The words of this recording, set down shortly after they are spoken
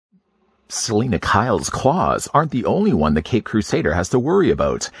Selena Kyle's claws aren't the only one the Cape Crusader has to worry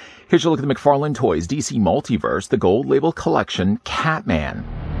about. Here's a look at the McFarlane Toys DC Multiverse, the Gold Label Collection, Catman.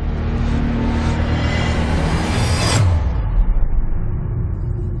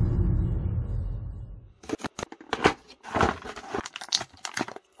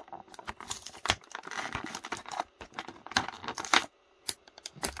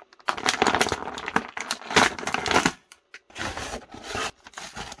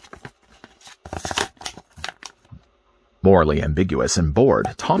 Morally ambiguous and bored,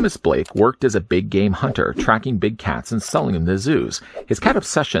 Thomas Blake worked as a big game hunter, tracking big cats and selling them to zoos. His cat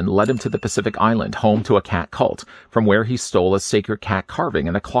obsession led him to the Pacific Island, home to a cat cult, from where he stole a sacred cat carving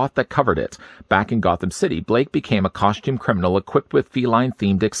and the cloth that covered it. Back in Gotham City, Blake became a costume criminal equipped with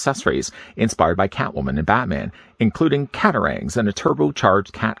feline-themed accessories inspired by Catwoman and Batman, including catarangs and a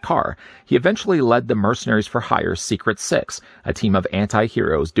turbocharged cat car. He eventually led the Mercenaries for Hire's Secret Six, a team of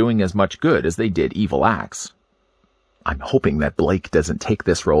anti-heroes doing as much good as they did evil acts. I'm hoping that Blake doesn't take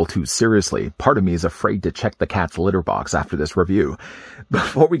this role too seriously. Part of me is afraid to check the cat's litter box after this review.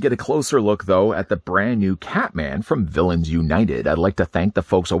 Before we get a closer look, though, at the brand new Catman from Villains United, I'd like to thank the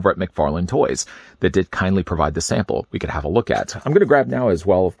folks over at McFarlane Toys that did kindly provide the sample we could have a look at. I'm going to grab now as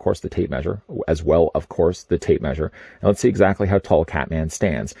well, of course, the tape measure. And let's see exactly how tall Catman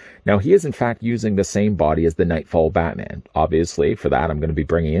stands. Now, he is in fact using the same body as the Nightfall Batman. Obviously, for that, I'm going to be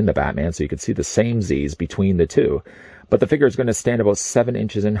bringing in the Batman so you can see the same Z's between the two. But the figure is going to stand about 7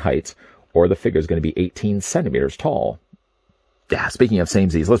 inches in height, or the figure is going to be 18 centimeters tall. Yeah, speaking of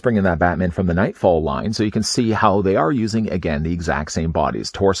samesies, let's bring in that Batman from the Nightfall line so you can see how they are using, again, the exact same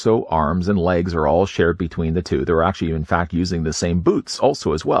bodies. Torso, arms, and legs are all shared between the two. They're actually, in fact, using the same boots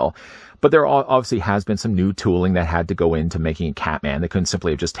also as well. But there obviously has been some new tooling that had to go into making a Catman. They couldn't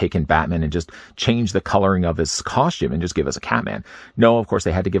simply have just taken Batman and just changed the coloring of his costume and just give us a Catman. No, of course,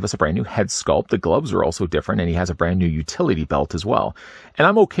 they had to give us a brand new head sculpt. The gloves are also different, and he has a brand new utility belt as well. And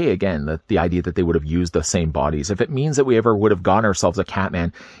I'm okay, again, the idea that they would have used the same bodies. If it means that we ever would have gotten ourselves a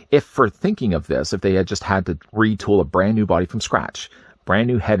Catman, if for thinking of this, if they had just had to retool a brand new body from scratch, brand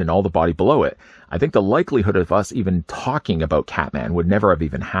new head and all the body below it, I think the likelihood of us even talking about Catman would never have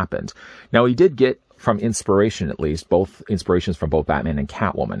even happened. Now, he did get, from inspiration at least, both inspirations from both Batman and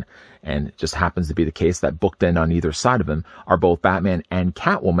Catwoman. And it just happens to be the case that booked in on either side of him are both Batman and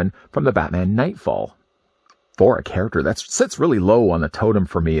Catwoman from the Batman Nightfall. For a character that sits really low on the totem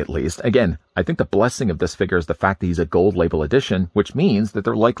for me, at least. Again, I think the blessing of this figure is the fact that he's a gold label edition, which means that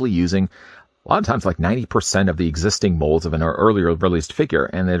they're likely using a lot of times like 90% of the existing molds of an earlier released figure,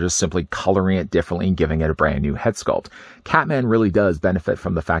 and they're just simply coloring it differently and giving it a brand new head sculpt. Catman really does benefit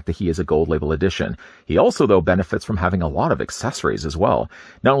from the fact that he is a gold label edition. He also, though, benefits from having a lot of accessories as well.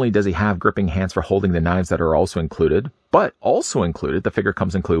 Not only does he have gripping hands for holding the knives that are also included, but also included, the figure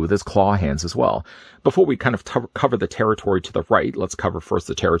comes included with his claw hands as well. Before we kind of cover the territory to the right, let's cover first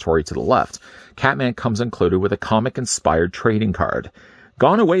the territory to the left. Catman comes included with a comic-inspired trading card.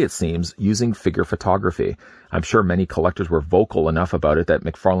 Gone away, it seems, using figure photography. I'm sure many collectors were vocal enough about it that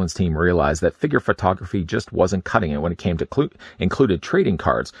McFarlane's team realized that figure photography just wasn't cutting it when it came to included trading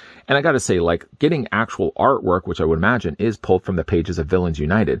cards. And I gotta say, like, getting actual artwork, which I would imagine is pulled from the pages of Villains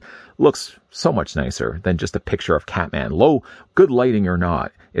United, looks so much nicer than just a picture of Catman. Good lighting or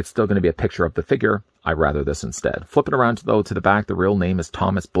not, it's still going to be a picture of the figure. I'd rather this instead. Flipping around, though, to the back, the real name is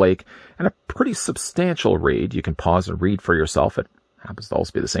Thomas Blake, and a pretty substantial read. You can pause and read for yourself. It happens to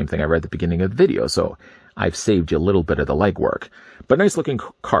also be the same thing I read at the beginning of the video, so I've saved you a little bit of the legwork. But nice looking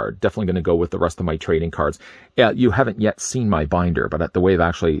card. Definitely going to go with the rest of my trading cards. Yeah, you haven't yet seen my binder, but the way I've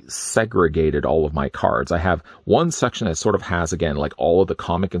actually segregated all of my cards, I have one section that sort of has, again, like all of the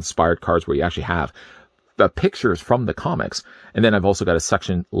comic inspired cards where you actually have the pictures from the comics. And then I've also got a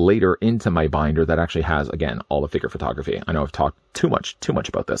section later into my binder that actually has, again, all the figure photography. I know I've talked too much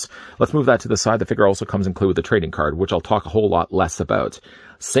about this. Let's move that to the side. The figure also comes included with the trading card, which I'll talk a whole lot less about.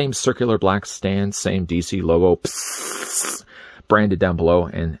 Same circular black stand, same DC logo, branded down below.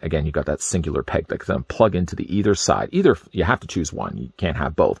 And again, you got that singular peg that can plug into the either side. Either, you have to choose one. You can't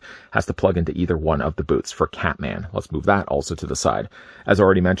have both. Has to plug into either one of the boots for Catman. Let's move that also to the side. As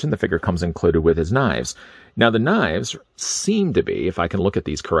already mentioned, the figure comes included with his knives. Now, the knives seem to be, if I can look at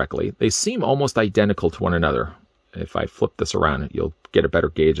these correctly, they seem almost identical to one another. If I flip this around, you'll get a better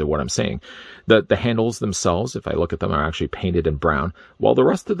gauge of what I'm saying. The handles themselves, if I look at them, are actually painted in brown, while the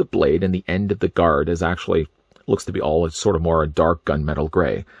rest of the blade and the end of the guard is actually, looks to be all sort of more a dark gunmetal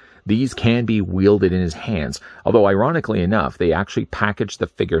gray. These can be wielded in his hands, although ironically enough, they actually packaged the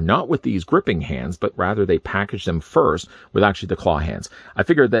figure not with these gripping hands, but rather they packaged them first with actually the claw hands. I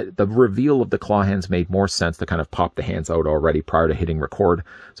figured that the reveal of the claw hands made more sense to kind of pop the hands out already prior to hitting record.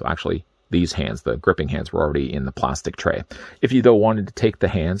 So actually, these hands, the gripping hands, were already in the plastic tray. If you, though, wanted to take the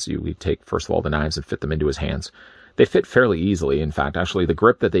hands, you would take, first of all, the knives and fit them into his hands. They fit fairly easily. In fact, actually, the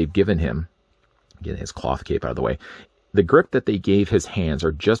grip that they've given him, get his cloth cape out of the way, the grip that they gave his hands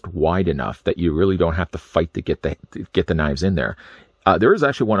are just wide enough that you really don't have to fight to get the knives in there. There is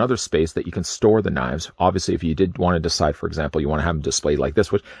actually one other space that you can store the knives. Obviously, if you did want to decide, for example, you want to have them displayed like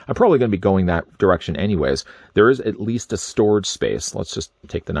this, which I'm probably going to be going that direction anyways, there is at least a storage space. Let's just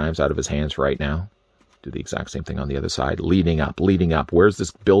take the knives out of his hands right now. Do the exact same thing on the other side. Leading up. Where's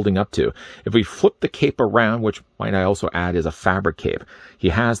this building up to? If we flip the cape around, which might I also add is a fabric cape, he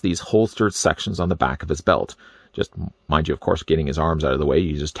has these holstered sections on the back of his belt. Just, mind you, of course, getting his arms out of the way,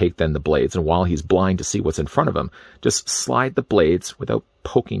 you just take then the blades, and while he's blind to see what's in front of him, just slide the blades without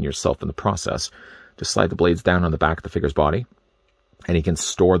poking yourself in the process. Just slide the blades down on the back of the figure's body, and he can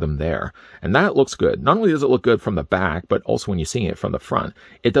store them there. And that looks good. Not only does it look good from the back, but also when you're seeing it from the front,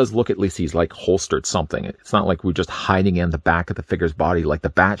 it does look, at least he's like holstered something. It's not like we're just hiding in the back of the figure's body like the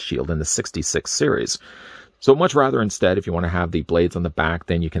Bat Shield in the 66 series. So much rather instead, if you want to have the blades on the back,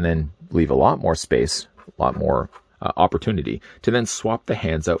 then you can then leave a lot more space, a lot more opportunity to then swap the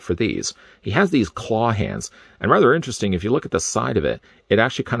hands out for these. He has these claw hands, and rather interesting, if you look at the side of it, it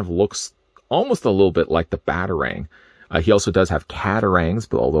actually kind of looks almost a little bit like the Batarang. He also does have Catarangs,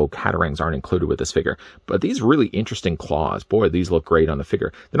 but although Catarangs aren't included with this figure. But these really interesting claws, boy, these look great on the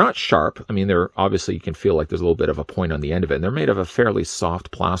figure. They're not sharp. I mean, they're obviously, you can feel like there's a little bit of a point on the end of it, and they're made of a fairly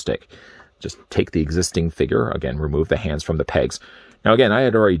soft plastic. Just take the existing figure, again, remove the hands from the pegs. Now, again, I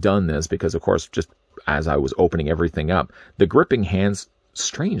had already done this because, of course, just as I was opening everything up, the gripping hands,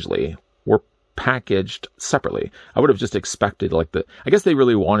 strangely, were packaged separately. I would have just expected, like, I guess they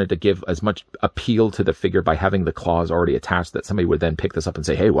really wanted to give as much appeal to the figure by having the claws already attached that somebody would then pick this up and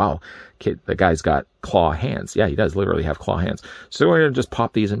say, hey, wow, kid, the guy's got claw hands. Yeah, he does literally have claw hands. So we're going to just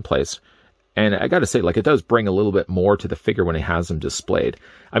pop these in place. And I got to say, like, it does bring a little bit more to the figure when he has them displayed.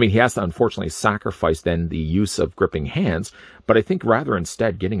 I mean, he has to unfortunately sacrifice then the use of gripping hands, but I think rather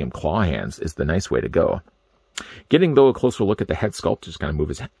instead getting him claw hands is the nice way to go. Getting, though, a closer look at the head sculpt, just kind of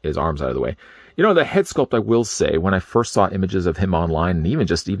move his arms out of the way. You know, the head sculpt, I will say, when I first saw images of him online, and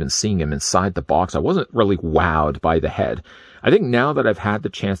even seeing him inside the box, I wasn't really wowed by the head. I think now that I've had the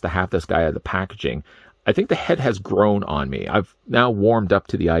chance to have this guy out of the packaging, I think the head has grown on me. I've now warmed up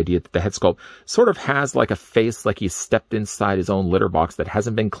to the idea that the head sculpt sort of has like a face like he's stepped inside his own litter box that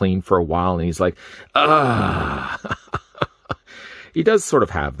hasn't been cleaned for a while, and he's like, ah. He does sort of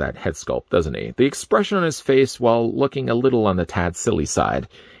have that head sculpt, doesn't he? The expression on his face, while looking a little on the tad silly side,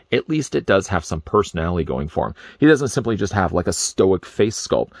 at least it does have some personality going for him. He doesn't simply just have like a stoic face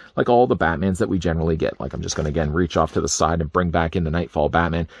sculpt, like all the Batmans that we generally get. Like, I'm just going to, again, reach off to the side and bring back in the Nightfall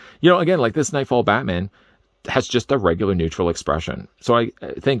Batman. You know, again, like this Nightfall Batman has just a regular neutral expression. So I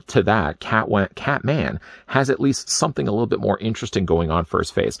think to that, Catman has at least something a little bit more interesting going on for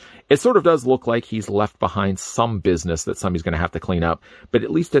his face. It sort of does look like he's left behind some business that somebody's going to have to clean up, but at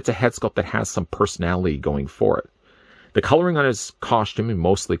least it's a head sculpt that has some personality going for it. The coloring on his costume,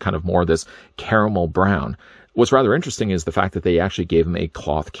 mostly kind of more this caramel brown. What's rather interesting is the fact that they actually gave him a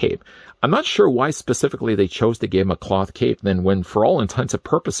cloth cape. I'm not sure why specifically they chose to give him a cloth cape then when, for all intents and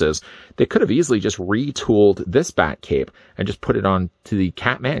purposes, they could have easily just retooled this bat cape and just put it on to the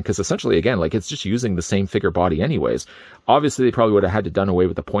Catman, because essentially, again, like, it's just using the same figure body anyways. Obviously, they probably would have had to done away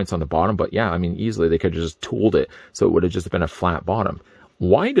with the points on the bottom, but yeah, I mean, easily they could have just tooled it so it would have just been a flat bottom.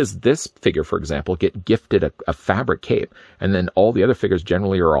 Why does this figure, for example, get gifted a fabric cape, and then all the other figures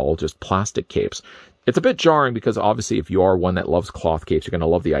generally are all just plastic capes? It's a bit jarring because obviously if you are one that loves cloth capes, you're going to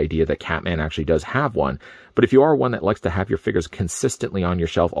love the idea that Catman actually does have one. But if you are one that likes to have your figures consistently on your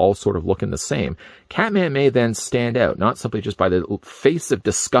shelf, all sort of looking the same, Catman may then stand out, not simply just by the face of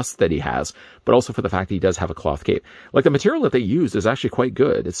disgust that he has, but also for the fact that he does have a cloth cape. Like, the material that they used is actually quite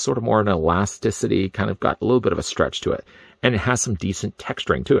good. It's sort of more an elasticity, kind of got a little bit of a stretch to it. And it has some decent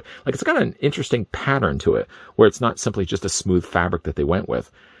texturing to it. Like, it's got an interesting pattern to it, where it's not simply just a smooth fabric that they went with.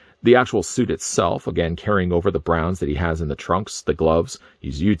 The actual suit itself, again, carrying over the browns that he has in the trunks, the gloves.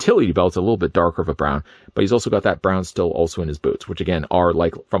 His utility belt's a little bit darker of a brown, but he's also got that brown still also in his boots, which again are,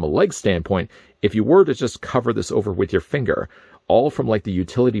 like, from a leg standpoint, if you were to just cover this over with your finger, all from like the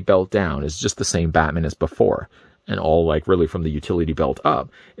utility belt down is just the same Batman as before. And all, like, really from the utility belt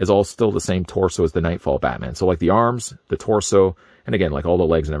up is all still the same torso as the Nightfall Batman. So, like, the arms, the torso, and again, like, all the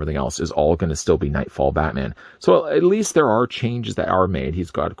legs and everything else is all going to still be Nightfall Batman. So at least there are changes that are made. He's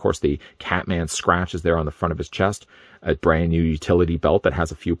got, of course, the Catman scratches there on the front of his chest, a brand new utility belt that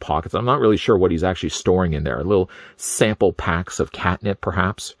has a few pockets. I'm not really sure what he's actually storing in there. Little sample packs of catnip,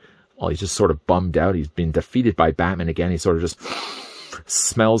 perhaps. Well, he's just sort of bummed out. He's been defeated by Batman again. He's sort of just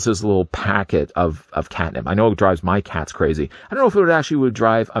smells his little packet of catnip. I know it drives my cats crazy. I don't know if it would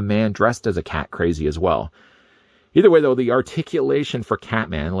drive a man dressed as a cat crazy as well. Either way, though, the articulation for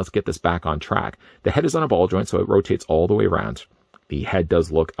Catman, let's get this back on track. The head is on a ball joint, so it rotates all the way around. The head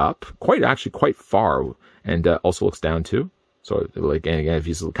does look up, actually quite far, and also looks down too. So, like, again, if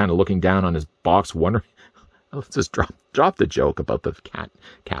he's kind of looking down on his box, wondering, let's just drop the joke about the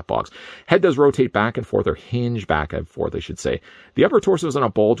cat box. Head does rotate back and forth, or hinge back and forth, I should say. The upper torso is on a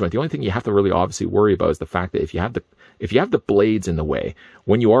ball joint. The only thing you have to really obviously worry about is the fact that if you have the blades in the way,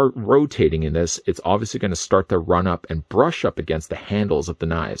 when you are rotating in this, it's obviously going to start to run up and brush up against the handles of the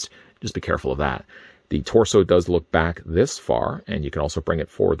knives. Just be careful of that. The torso does look back this far, and you can also bring it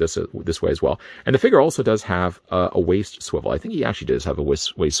forward this way as well. And the figure also does have a waist swivel. I think he actually does have a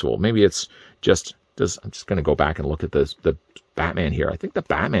waist swivel. Maybe it's just... I'm just going to go back and look at the Batman here. I think the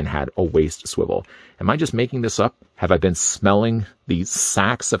Batman had a waist swivel. Am I just making this up? Have I been smelling these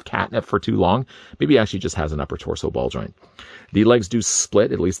sacks of catnip for too long? Maybe he actually just has an upper torso ball joint. The legs do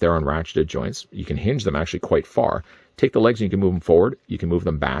split, at least they're on ratcheted joints. You can hinge them actually quite far. Take the legs and you can move them forward. You can move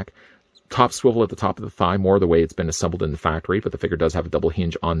them back. Top swivel at the top of the thigh, more the way it's been assembled in the factory, but the figure does have a double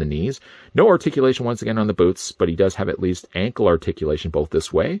hinge on the knees. No articulation once again on the boots, but he does have at least ankle articulation both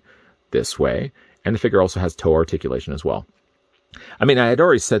this way, and the figure also has toe articulation as well. I mean, I had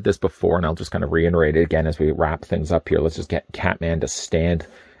already said this before, and I'll just kind of reiterate it again as we wrap things up here. Let's just get Catman to stand,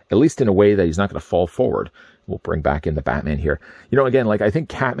 at least in a way that he's not going to fall forward. We'll bring back in the Batman here. You know, again, like, I think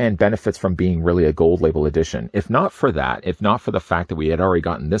Catman benefits from being really a gold label edition. If not for that, if not for the fact that we had already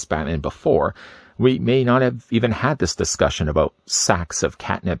gotten this Batman before, we may not have even had this discussion about sacks of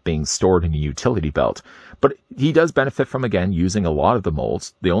catnip being stored in a utility belt. But he does benefit from, again, using a lot of the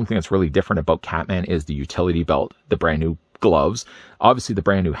molds. The only thing that's really different about Catman is the utility belt, the brand new gloves, obviously the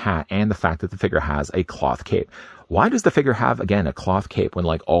brand new hat, and the fact that the figure has a cloth cape. Why does the figure have, again, a cloth cape when,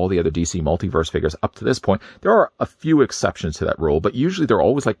 like all the other DC Multiverse figures up to this point, there are a few exceptions to that rule, but usually they're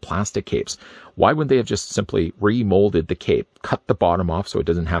always like plastic capes. Why wouldn't they have just simply remolded the cape, cut the bottom off so it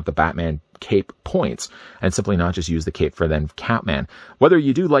doesn't have the Batman cape points, and simply not just use the cape for then Catman? Whether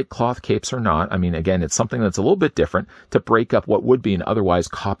you do like cloth capes or not, I mean, again, it's something that's a little bit different to break up what would be an otherwise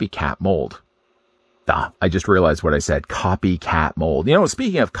copycat mold. I just realized what I said, copycat mold. You know,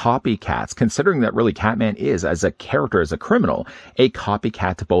 speaking of copycats, considering that really Catman is, as a character, as a criminal, a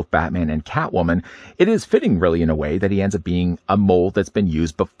copycat to both Batman and Catwoman, it is fitting really in a way that he ends up being a mold that's been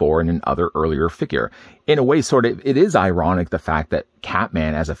used before in an earlier figure. In a way, sort of, it is ironic the fact that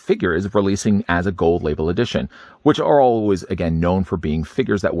Catman as a figure is releasing as a gold label edition, which are always, again, known for being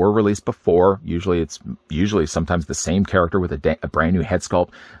figures that were released before. Usually sometimes the same character with a brand new head sculpt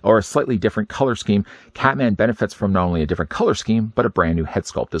or a slightly different color scheme. Catman benefits from not only a different color scheme, but a brand new head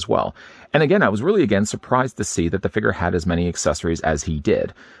sculpt as well. And again, I was really, again, surprised to see that the figure had as many accessories as he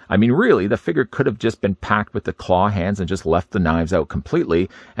did. I mean, really, the figure could have just been packed with the claw hands and just left the knives out completely,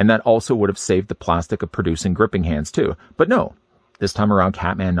 and that also would have saved the plastic of producing gripping hands too. But no. This time around,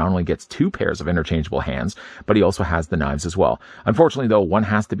 Catman not only gets 2 pairs of interchangeable hands, but he also has the knives as well. Unfortunately, though, one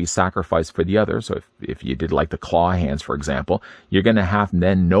has to be sacrificed for the other. So if you did like the claw hands, for example, you're going to have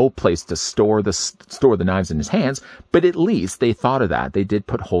then no place to store the knives in his hands. But at least they thought of that. They did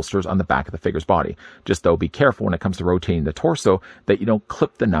put holsters on the back of the figure's body. Just though, be careful when it comes to rotating the torso that you don't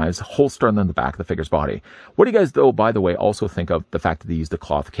clip the knives, holster them on the back of the figure's body. What do you guys, though, by the way, also think of the fact that they used the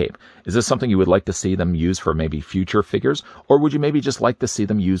cloth cape? Is this something you would like to see them use for maybe future figures, or would you maybe just like to see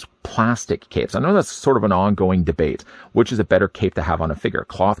them use plastic capes? I know that's sort of an ongoing debate. Which is a better cape to have on a figure,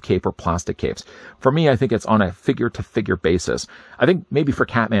 cloth cape or plastic capes? For me, I think it's on a figure-to-figure basis. I think maybe for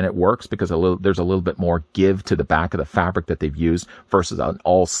Catman it works because there's a little bit more give to the back of the fabric that they've used versus an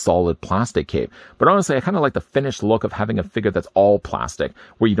all-solid plastic cape. But honestly, I kind of like the finished look of having a figure that's all plastic,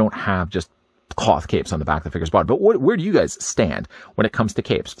 where you don't have just cloth capes on the back of the figure's body. But where do you guys stand when it comes to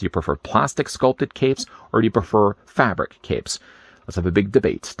capes? Do you prefer plastic sculpted capes, or do you prefer fabric capes? Let's have a big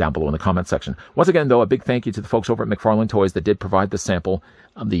debate down below in the comment section. Once again, though, a big thank you to the folks over at McFarlane Toys that did provide the sample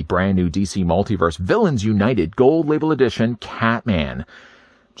of the brand new DC Multiverse Villains United Gold Label Edition Catman.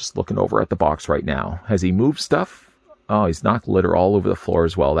 Just looking over at the box right now. Has he moved stuff? Oh, he's knocked litter all over the floor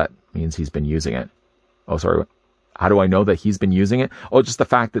as well. That means he's been using it. Oh, sorry. How do I know that he's been using it? Oh, just the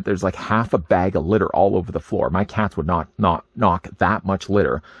fact that there's like half a bag of litter all over the floor. My cats would not knock that much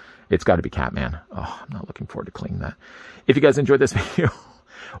litter. It's got to be Catman. Oh, I'm not looking forward to cleaning that. If you guys enjoyed this video,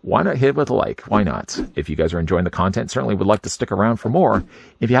 why not hit it with a like? Why not? If you guys are enjoying the content, certainly would like to stick around for more.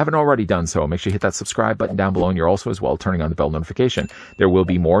 If you haven't already done so, make sure you hit that subscribe button down below, and you're also as well turning on the bell notification. There will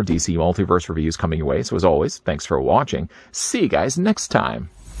be more DC Multiverse reviews coming your way. So as always, thanks for watching. See you guys next time.